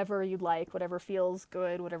around however you'd like, whatever feels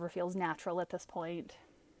good, whatever feels natural at this point.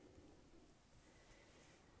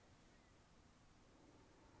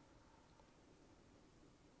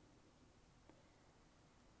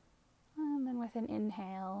 And then with an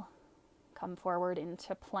inhale, come forward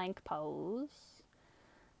into plank pose.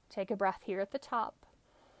 Take a breath here at the top.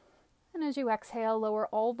 And as you exhale, lower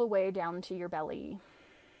all the way down to your belly.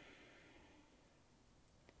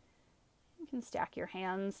 You can stack your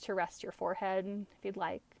hands to rest your forehead if you'd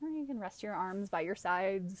like, or you can rest your arms by your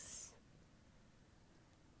sides.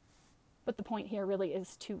 But the point here really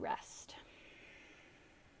is to rest.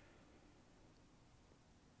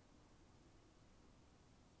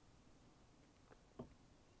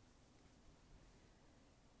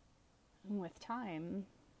 And with time,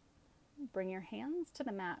 bring your hands to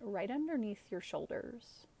the mat right underneath your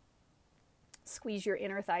shoulders. Squeeze your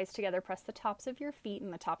inner thighs together, press the tops of your feet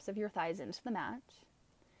and the tops of your thighs into the mat.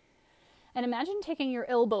 And imagine taking your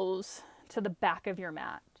elbows to the back of your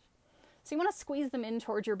mat. So you want to squeeze them in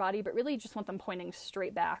towards your body, but really you just want them pointing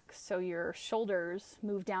straight back so your shoulders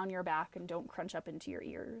move down your back and don't crunch up into your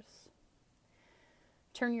ears.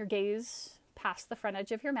 Turn your gaze past the front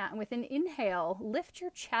edge of your mat, and with an inhale, lift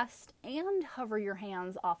your chest and hover your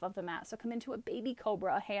hands off of the mat. So come into a baby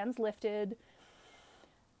cobra, hands lifted.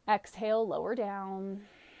 Exhale, lower down.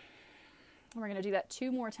 And we're going to do that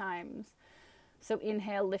 2 more times. So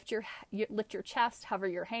inhale, lift your chest, hover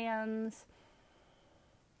your hands.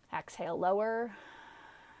 Exhale, lower.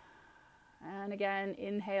 And again,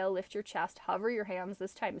 inhale, lift your chest, hover your hands.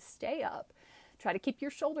 This time, stay up. Try to keep your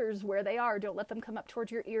shoulders where they are. Don't let them come up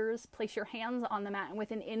towards your ears. Place your hands on the mat, and with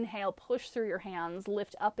an inhale, push through your hands.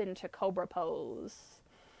 Lift up into cobra pose.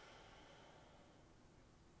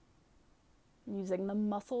 Using the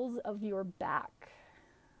muscles of your back.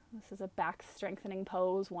 This is a back strengthening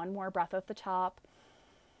pose. 1 more breath at the top.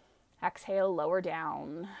 Exhale, lower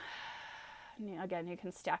down. And again, you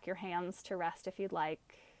can stack your hands to rest if you'd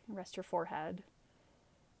like. Rest your forehead.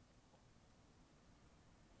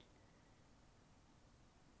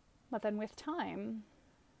 But then with time,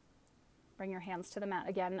 bring your hands to the mat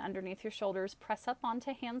again underneath your shoulders. Press up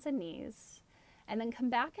onto hands and knees. And then come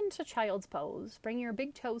back into child's pose. Bring your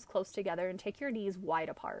big toes close together and take your knees wide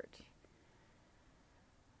apart.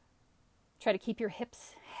 Try to keep your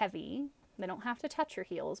hips heavy. They don't have to touch your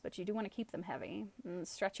heels, but you do want to keep them heavy. And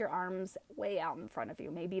stretch your arms way out in front of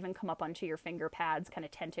you. Maybe even come up onto your finger pads, kind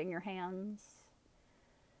of tenting your hands.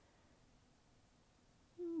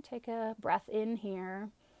 And take a breath in here.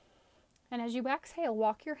 And as you exhale,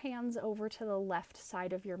 walk your hands over to the left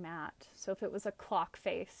side of your mat. So if it was a clock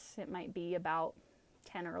face, it might be about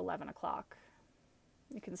 10 or 11 o'clock.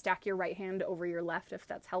 You can stack your right hand over your left if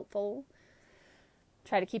that's helpful.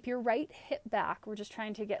 Try to keep your right hip back. We're just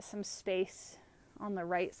trying to get some space on the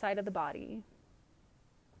right side of the body.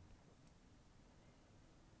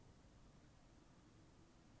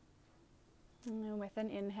 And with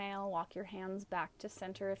an inhale, walk your hands back to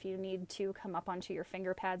center. If you need to, come up onto your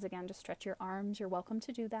finger pads again to stretch your arms. You're welcome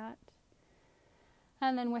to do that.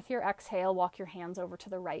 And then with your exhale, walk your hands over to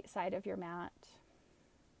the right side of your mat.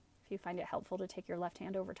 If you find it helpful to take your left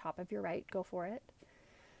hand over top of your right, go for it.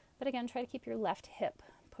 But again, try to keep your left hip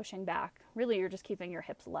pushing back. Really, you're just keeping your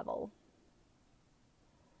hips level.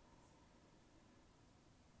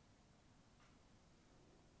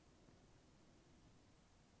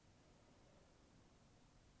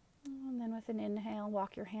 And then with an inhale,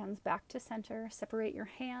 walk your hands back to center. Separate your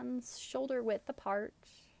hands shoulder width apart.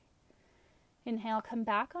 Inhale, come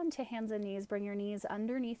back onto hands and knees. Bring your knees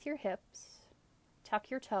underneath your hips.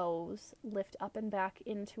 Tuck your toes. Lift up and back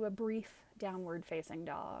into a brief downward facing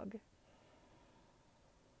dog.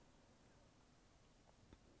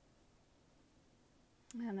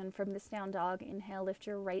 And then from this down dog, inhale, lift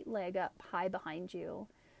your right leg up high behind you.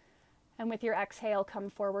 And with your exhale, come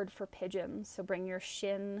forward for pigeon. So bring your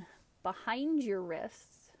shin behind your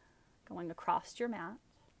wrists, going across your mat.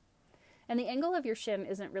 And the angle of your shin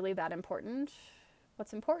isn't really that important.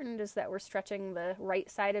 What's important is that we're stretching the right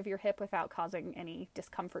side of your hip without causing any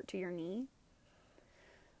discomfort to your knee.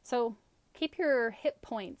 So keep your hip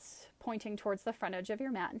points pointing towards the front edge of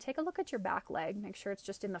your mat and take a look at your back leg. Make sure it's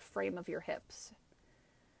just in the frame of your hips.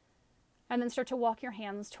 And then start to walk your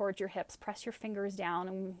hands towards your hips. Press your fingers down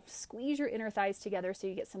and squeeze your inner thighs together so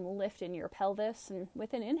you get some lift in your pelvis. And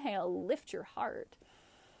with an inhale, lift your heart.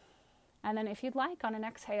 And then if you'd like, on an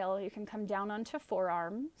exhale, you can come down onto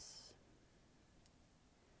forearms.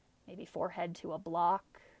 Maybe forehead to a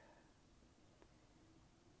block.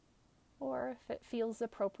 Or if it feels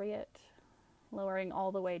appropriate, lowering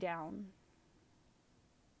all the way down.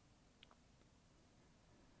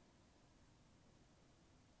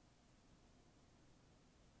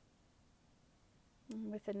 And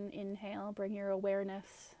with an inhale, bring your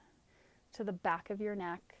awareness to the back of your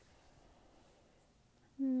neck.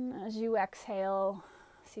 And as you exhale,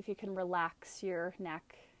 see if you can relax your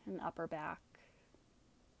neck and upper back.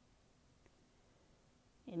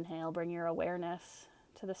 Inhale, bring your awareness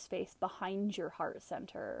to the space behind your heart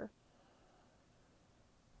center.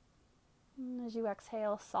 And as you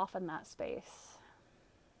exhale, soften that space.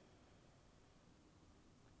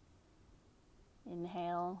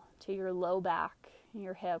 Inhale to your low back,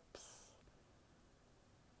 your hips.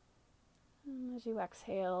 And as you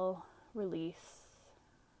exhale, release.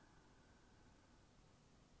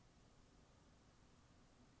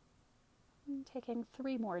 And taking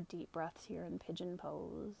 3 more deep breaths here in pigeon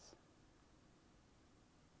pose.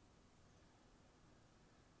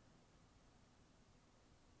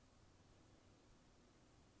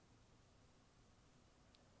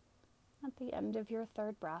 At the end of your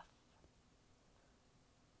 3rd breath,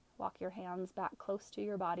 walk your hands back close to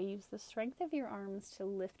your body. Use the strength of your arms to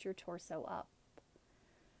lift your torso up.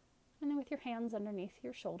 And then with your hands underneath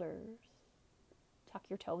your shoulders, tuck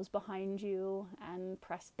your toes behind you and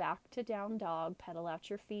press back to down dog. Pedal out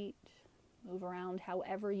your feet. Move around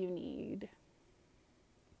however you need.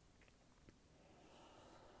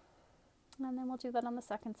 And then we'll do that on the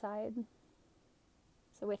second side.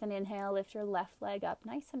 So with an inhale, lift your left leg up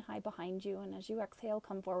nice and high behind you. And as you exhale,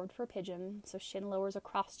 come forward for pigeon. So shin lowers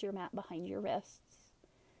across your mat behind your wrists.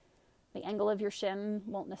 The angle of your shin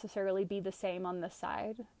won't necessarily be the same on this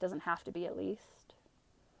side. It doesn't have to be, at least.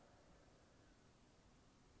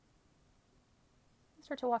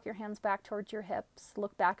 Start to walk your hands back towards your hips.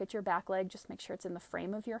 Look back at your back leg. Just make sure it's in the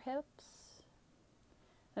frame of your hips.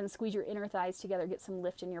 Then squeeze your inner thighs together. Get some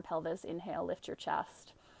lift in your pelvis. Inhale, lift your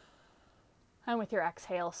chest. And with your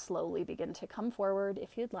exhale, slowly begin to come forward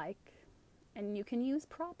if you'd like. And you can use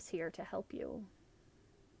props here to help you.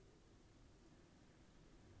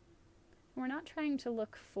 We're not trying to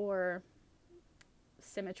look for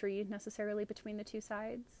symmetry necessarily between the two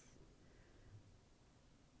sides.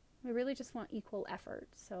 We really just want equal effort,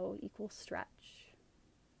 so equal stretch.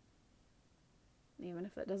 Even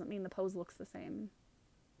if that doesn't mean the pose looks the same.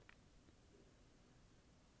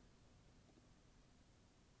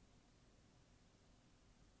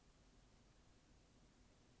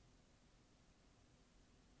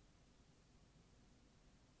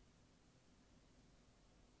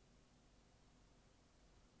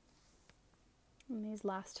 And these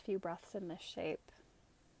last few breaths in this shape,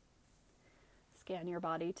 scan your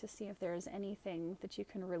body to see if there's anything that you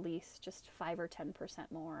can release just 5 or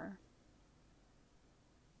 10% more.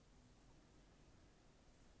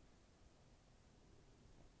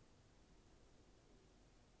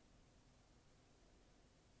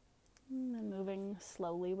 And then moving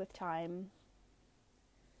slowly with time,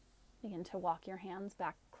 begin to walk your hands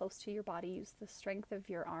back close to your body. Use the strength of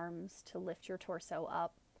your arms to lift your torso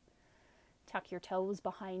up. Tuck your toes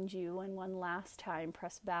behind you, and one last time,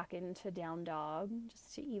 press back into down dog,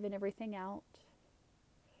 just to even everything out.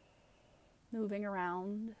 Moving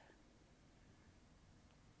around.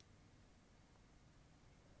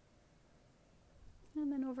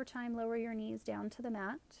 And then over time, lower your knees down to the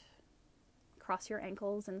mat. Cross your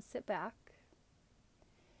ankles and sit back.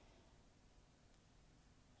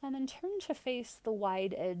 And then turn to face the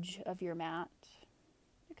wide edge of your mat.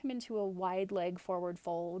 Come into a wide leg forward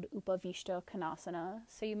fold, Upavishta Konasana.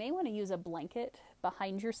 So you may want to use a blanket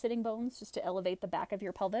behind your sitting bones just to elevate the back of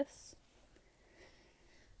your pelvis.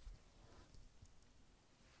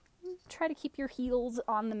 Try to keep your heels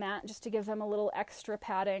on the mat just to give them a little extra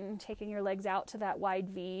padding, taking your legs out to that wide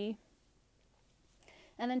V.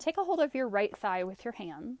 And then take a hold of your right thigh with your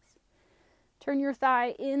hands. Turn your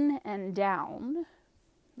thigh in and down.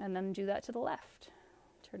 And then do that to the left,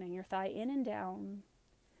 turning your thigh in and down.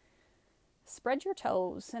 Spread your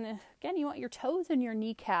toes, and again, you want your toes and your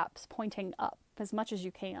kneecaps pointing up as much as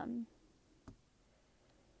you can.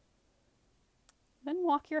 Then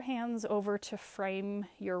walk your hands over to frame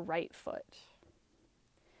your right foot.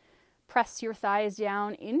 Press your thighs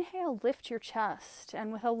down. Inhale, lift your chest,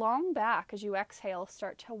 and with a long back as you exhale,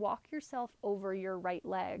 start to walk yourself over your right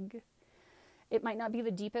leg. It might not be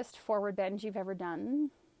the deepest forward bend you've ever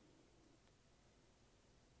done.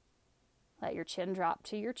 Let your chin drop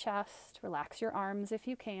to your chest. Relax your arms if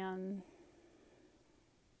you can.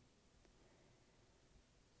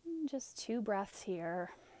 Just 2 breaths here.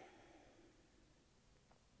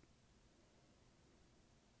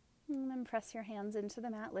 And then press your hands into the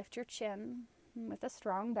mat. Lift your chin. And with a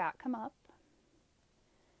strong back, come up.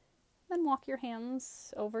 Then walk your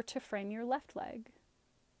hands over to frame your left leg.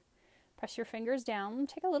 Press your fingers down.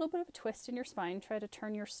 Take a little bit of a twist in your spine. Try to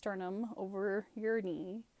turn your sternum over your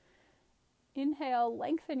knee. Inhale,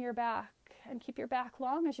 lengthen your back, and keep your back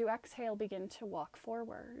long as you exhale, begin to walk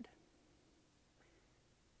forward.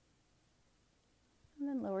 And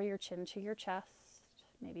then lower your chin to your chest.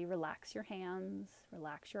 Maybe relax your hands,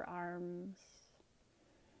 relax your arms.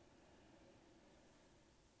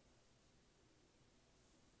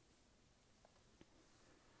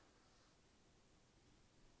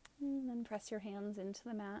 And then press your hands into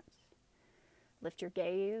the mat. Lift your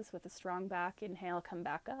gaze with a strong back. Inhale, come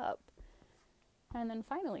back up. And then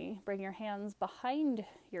finally, bring your hands behind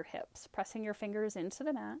your hips, pressing your fingers into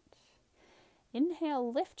the mat.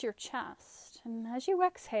 Inhale, lift your chest. And as you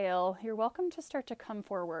exhale, you're welcome to start to come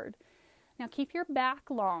forward. Now keep your back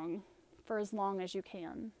long for as long as you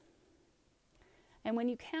can. And when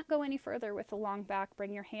you can't go any further with the long back,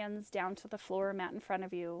 bring your hands down to the floor mat in front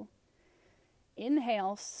of you.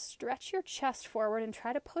 Inhale, stretch your chest forward and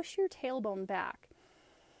try to push your tailbone back.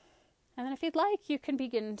 And then if you'd like, you can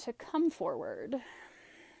begin to come forward.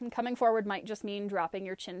 And coming forward might just mean dropping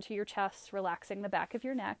your chin to your chest, relaxing the back of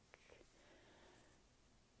your neck.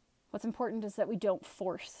 What's important is that we don't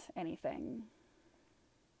force anything.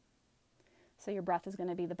 So your breath is going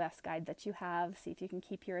to be the best guide that you have. See if you can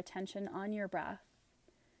keep your attention on your breath.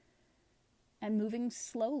 And moving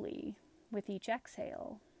slowly with each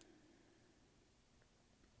exhale.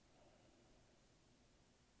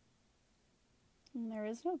 And there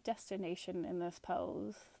is no destination in this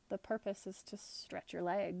pose. The purpose is to stretch your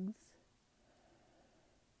legs.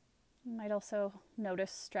 You might also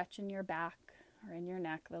notice stretch in your back or in your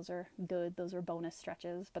neck. Those are good. Those are bonus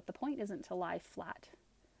stretches. But the point isn't to lie flat.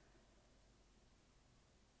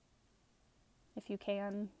 If you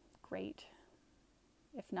can, great.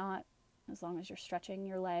 If not, as long as you're stretching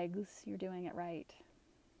your legs, you're doing it right.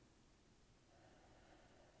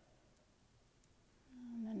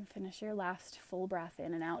 And then finish your last full breath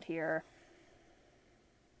in and out here.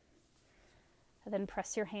 And then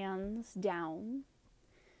press your hands down.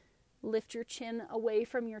 Lift your chin away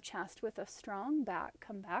from your chest with a strong back.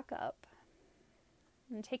 Come back up.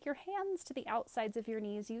 And take your hands to the outsides of your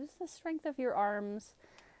knees. Use the strength of your arms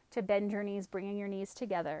to bend your knees, bringing your knees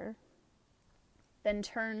together. Then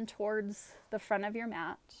turn towards the front of your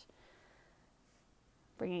mat.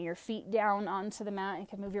 Bringing your feet down onto the mat. You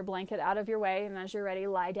can move your blanket out of your way, and as you're ready,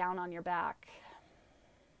 lie down on your back.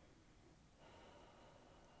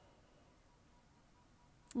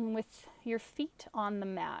 And with your feet on the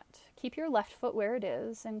mat, keep your left foot where it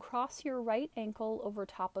is and cross your right ankle over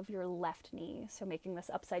top of your left knee. So making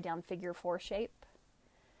this upside down figure 4 shape.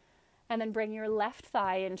 And then bring your left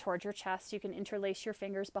thigh in towards your chest. You can interlace your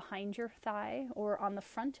fingers behind your thigh or on the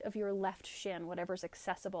front of your left shin, whatever's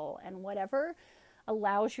accessible and whatever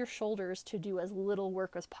allows your shoulders to do as little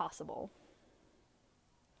work as possible.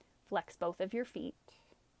 Flex both of your feet.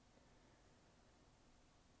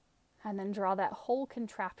 And then draw that whole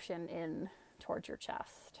contraption in towards your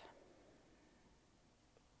chest.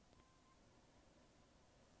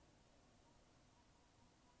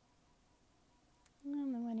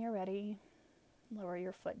 And then when you're ready, lower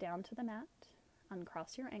your foot down to the mat,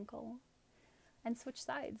 uncross your ankle, and switch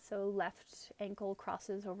sides. So left ankle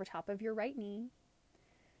crosses over top of your right knee.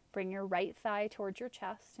 Bring your right thigh towards your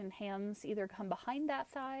chest, and hands either come behind that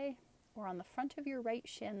thigh or on the front of your right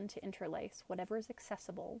shin to interlace, whatever is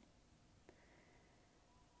accessible.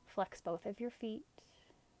 Flex both of your feet.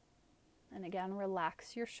 And again,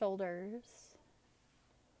 relax your shoulders.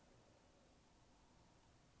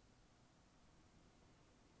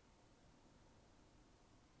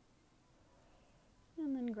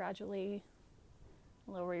 And then gradually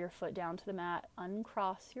lower your foot down to the mat,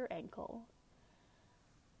 uncross your ankle.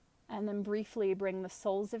 And then briefly bring the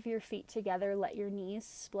soles of your feet together. Let your knees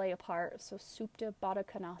splay apart. So Supta Baddha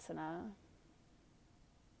Konasana.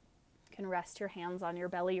 You can rest your hands on your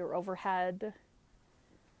belly or overhead.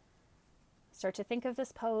 Start to think of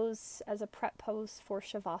this pose as a prep pose for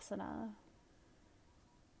Shavasana.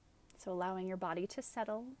 So allowing your body to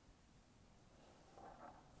settle,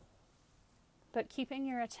 but keeping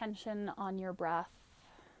your attention on your breath.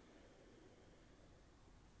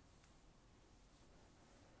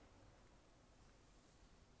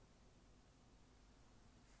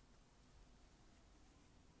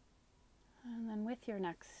 And then with your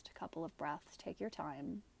next couple of breaths, take your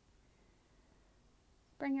time.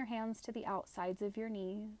 Bring your hands to the outsides of your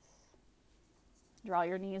knees. Draw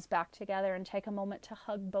your knees back together and take a moment to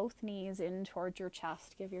hug both knees in towards your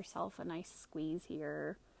chest. Give yourself a nice squeeze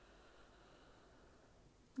here.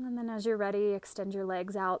 And then as you're ready, extend your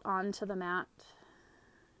legs out onto the mat.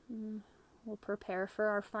 We'll prepare for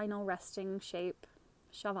our final resting shape,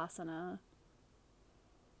 Shavasana.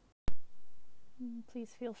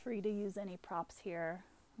 Please feel free to use any props here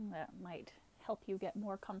that might help you get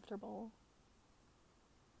more comfortable.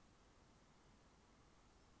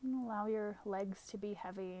 And allow your legs to be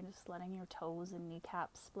heavy, just letting your toes and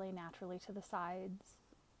kneecaps splay naturally to the sides.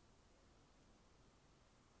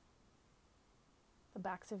 The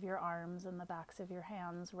backs of your arms and the backs of your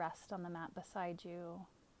hands rest on the mat beside you.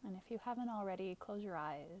 And if you haven't already, close your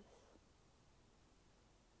eyes.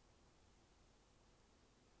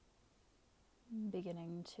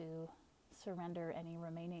 Beginning to surrender any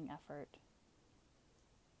remaining effort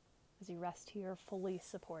as you rest here fully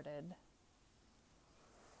supported.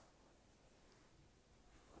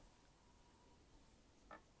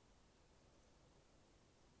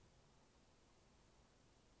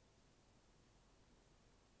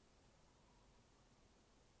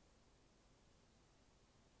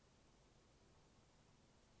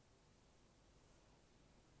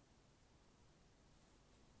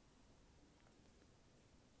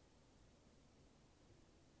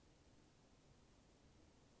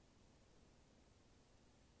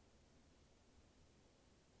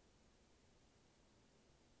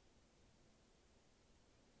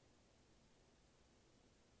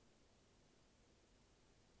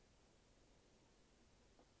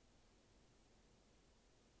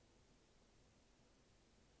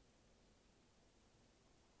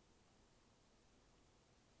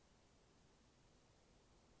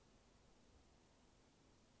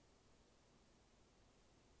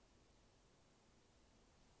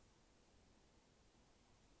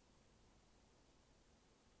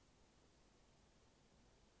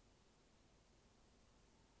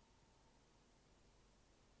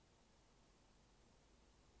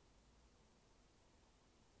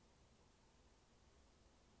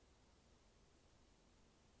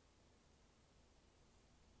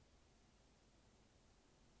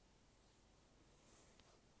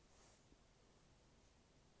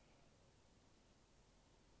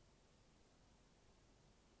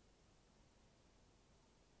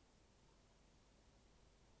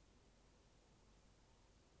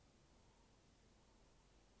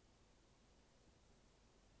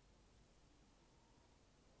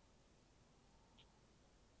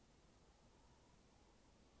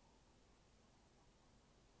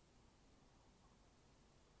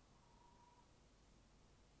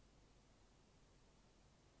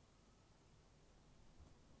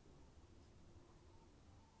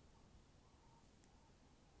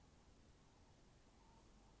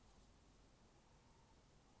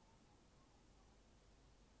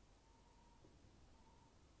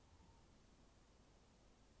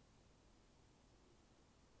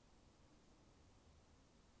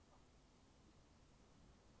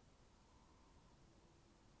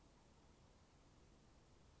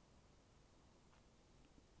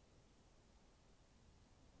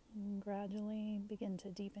 And gradually begin to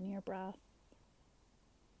deepen your breath.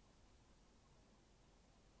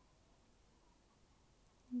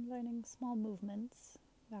 Inviting small movements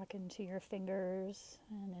back into your fingers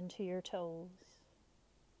and into your toes.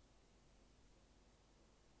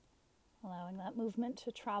 Allowing that movement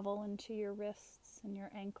to travel into your wrists and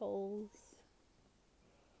your ankles.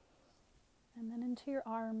 And then into your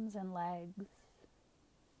arms and legs.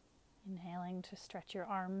 Inhaling to stretch your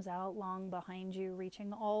arms out long behind you,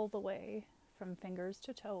 reaching all the way from fingers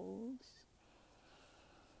to toes.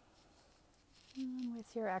 And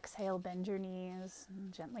with your exhale, bend your knees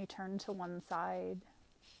and gently turn to one side.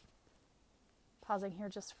 Pausing here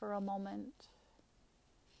just for a moment.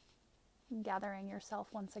 And gathering yourself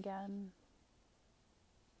once again.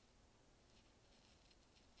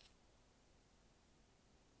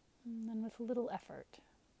 And then with a little effort,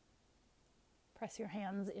 Press your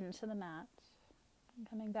hands into the mat and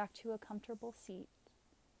coming back to a comfortable seat.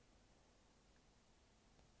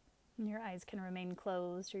 And your eyes can remain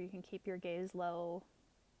closed or you can keep your gaze low.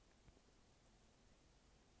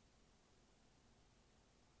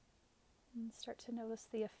 And start to notice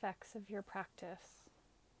the effects of your practice.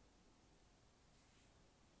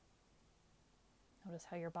 Notice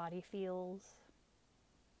how your body feels.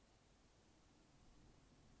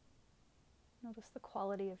 Notice the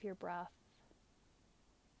quality of your breath.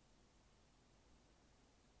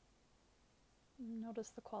 Notice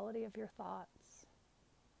the quality of your thoughts.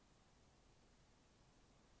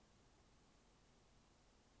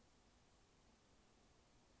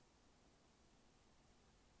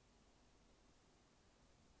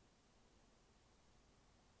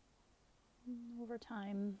 Over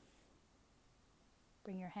time,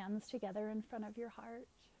 bring your hands together in front of your heart.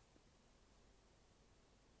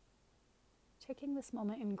 Taking this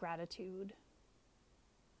moment in gratitude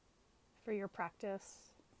for your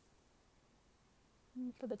practice,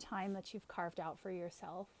 and for the time that you've carved out for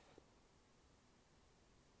yourself.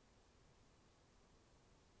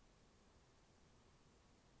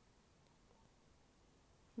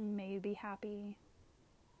 May you be happy.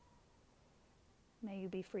 May you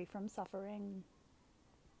be free from suffering.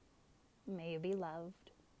 May you be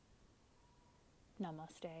loved.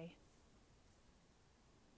 Namaste.